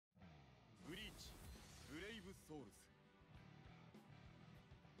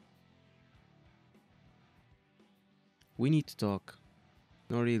We need to talk.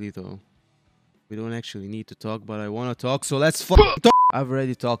 Not really though. We don't actually need to talk, but I want to talk, so let's fucking talk! I've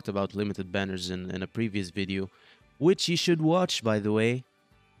already talked about limited banners in a previous video, which you should watch, by the way.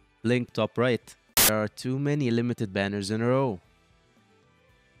 Link top right. There are too many limited banners in a row.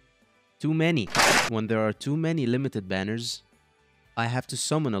 Too many. When there are too many limited banners, I have to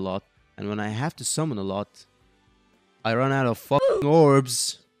summon a lot. And when I have to summon a lot, I run out of fucking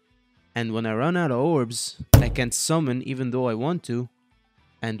orbs. And when I run out of orbs, I can't summon even though I want to.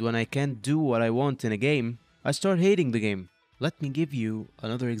 And when I can't do what I want in a game, I start hating the game. Let me give you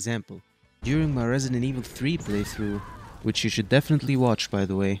another example. During my Resident Evil 3 playthrough, which you should definitely watch, by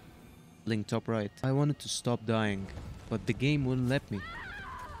the way, link top right, I wanted to stop dying, but the game wouldn't let me.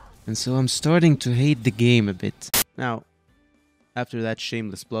 And so I'm starting to hate the game a bit. Now, after that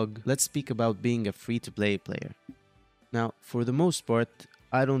shameless plug, let's speak about being a free-to-play player. Now, for the most part,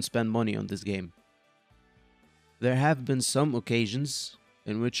 I don't spend money on this game. There have been some occasions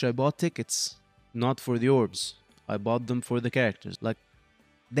in which I bought tickets, not for the orbs. I bought them for the characters. Like,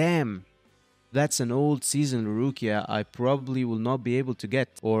 damn, that's an old seasonal Rukia I probably will not be able to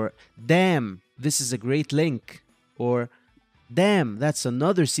get. Or, damn, this is a great link. Or, damn, that's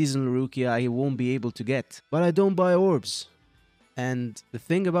another seasonal Rukia I won't be able to get. But I don't buy orbs. And the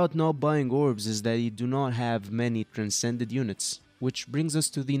thing about not buying orbs is that you do not have many transcended units. Which brings us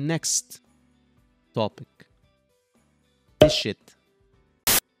to the next topic. This shit.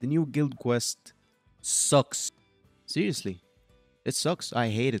 The new Guild Quest sucks. Seriously. It sucks. I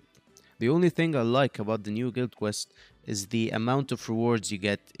hate it. The only thing I like about the new Guild Quest is the amount of rewards you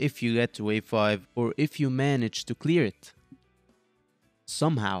get if you get to wave 5 or if you manage to clear it.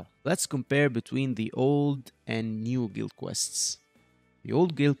 Somehow. Let's compare between the old and new Guild Quests. The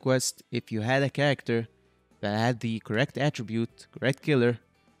old Guild Quest, if you had a character that had the correct attribute, correct killer,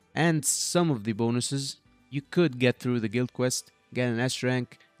 and some of the bonuses, you could get through the Guild Quest, get an S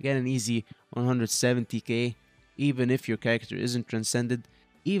rank, get an easy 170k, even if your character isn't transcended,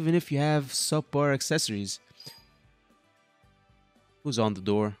 even if you have subpar accessories. Who's on the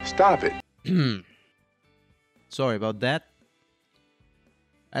door? Stop it. Sorry about that.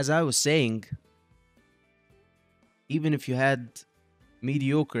 As I was saying, even if you had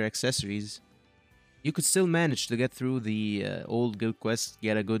mediocre accessories, you could still manage to get through the old Guild Quest,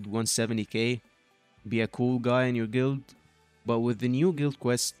 get a good 170k, be a cool guy in your guild. But with the new Guild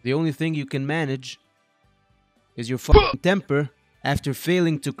Quest, the only thing you can manage is your fucking temper after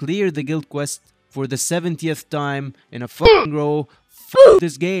failing to clear the Guild Quest for the 70th time in a fucking row. Fuck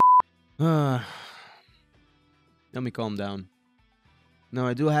this game. Let me calm down. Now,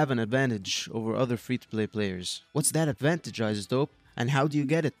 I do have an advantage over other free-to-play players. What's that advantage, Isotope? And how do you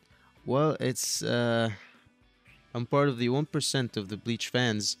get it? Well, it's, I'm part of the 1% of the Bleach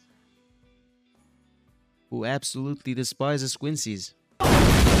fans who absolutely despises quincies.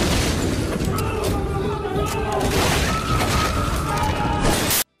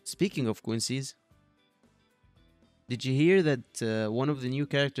 Speaking of quincies, did you hear that one of the new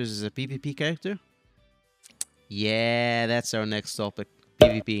characters is a PvP character? Yeah, that's our next topic.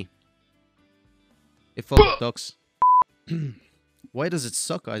 PvP. It fucking sucks. Why does it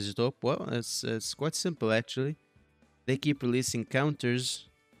suck, Isotope? Well, it's quite simple actually. They keep releasing counters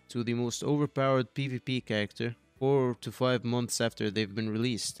to the most overpowered PvP character 4 to 5 months after they've been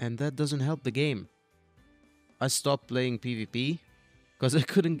released, and that doesn't help the game. I stopped playing PvP because I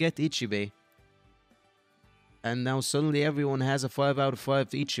couldn't get Ichibe. And now suddenly everyone has a 5 out of 5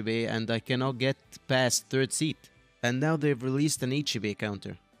 Ichibe and I cannot get past 3rd seat. And now they've released an Ichibe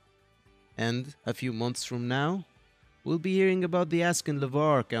counter. And a few months from now, we'll be hearing about the Askin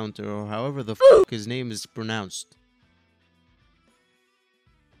Vaar counter, or however the fuck his name is pronounced.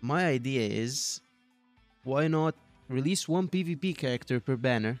 My idea is, why not release one PvP character per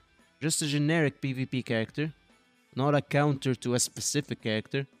banner, just a generic PvP character, not a counter to a specific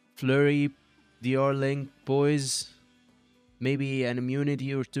character, flurry, DR link, poise, maybe an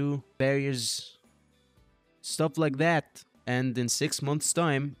immunity or 2, barriers, stuff like that. And in 6 months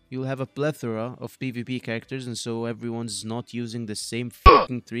time, you'll have a plethora of PvP characters, and so everyone's not using the same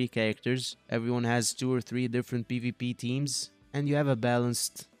fucking 3 characters. Everyone has 2 or 3 different PvP teams, and you have a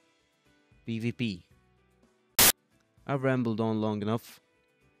balanced PvP. I've rambled on long enough.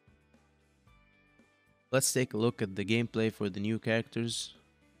 Let's take a look at the gameplay for the new characters,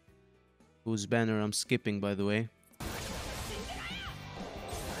 whose banner I'm skipping, by the way.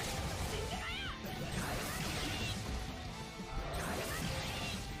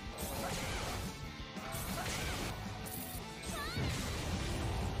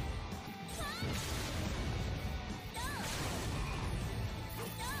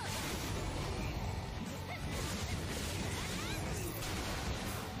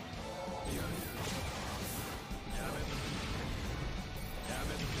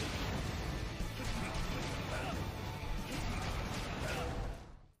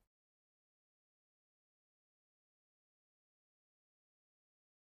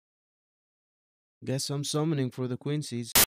 Guess I'm summoning for the quincies.